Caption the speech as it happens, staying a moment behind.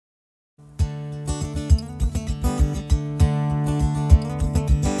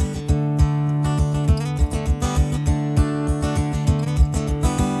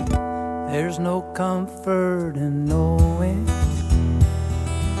comfort in knowing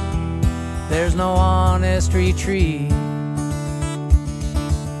there's no honest retreat.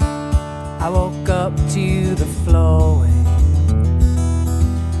 I woke up to the flowing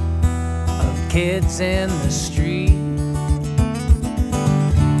of kids in the street.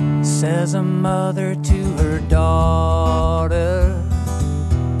 Says a mother to her daughter,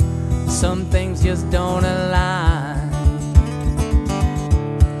 some things just don't align,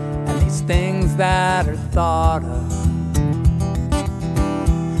 and these things that are thought of,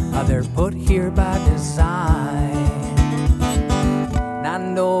 they're put here by design. And I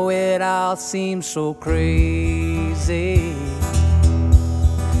know it all seems so crazy,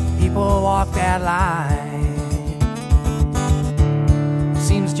 people walk that line,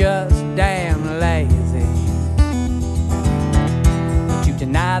 seems just damn lazy to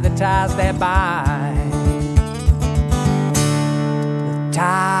deny the ties that bind, the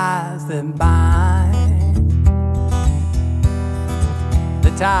ties that bind,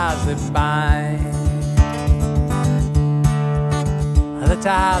 the ties that bind, the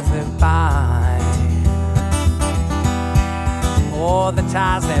ties that bind, oh, the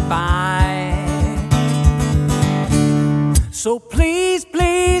ties that bind. So please,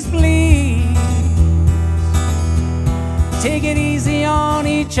 please, please, take it easy on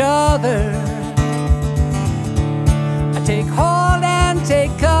each other. Take hold and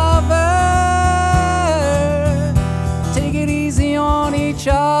take cover. Take it easy on each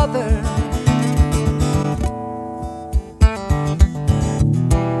other.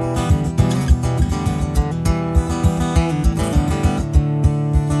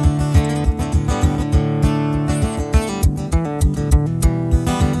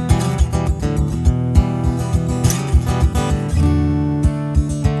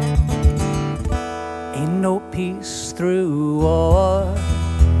 No peace through war.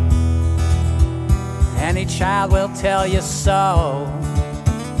 Any child will tell you so.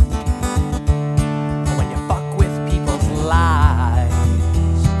 When you fuck with people's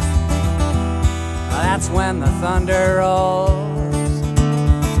lives, that's when the thunder rolls.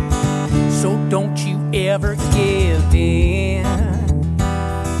 So don't you ever give in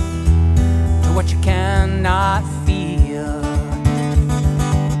to what you cannot feel.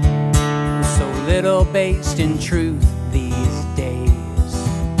 Little based in truth these days.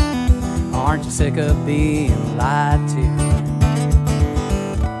 Aren't you sick of being lied to?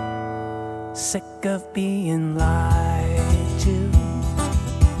 Sick of being lied to.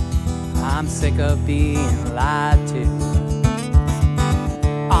 I'm sick of being lied to.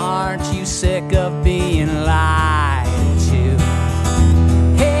 Aren't you sick of being lied to?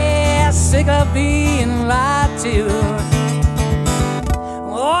 Yeah, sick of being lied to.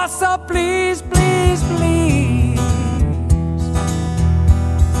 Oh, so please, please, please,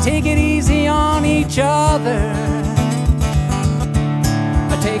 take it easy on each other.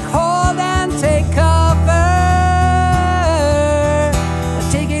 Take hold and take cover.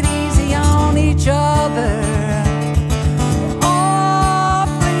 Take it easy on each other. Oh,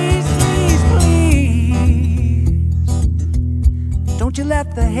 please, please, please, don't you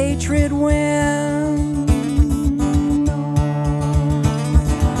let the hatred win.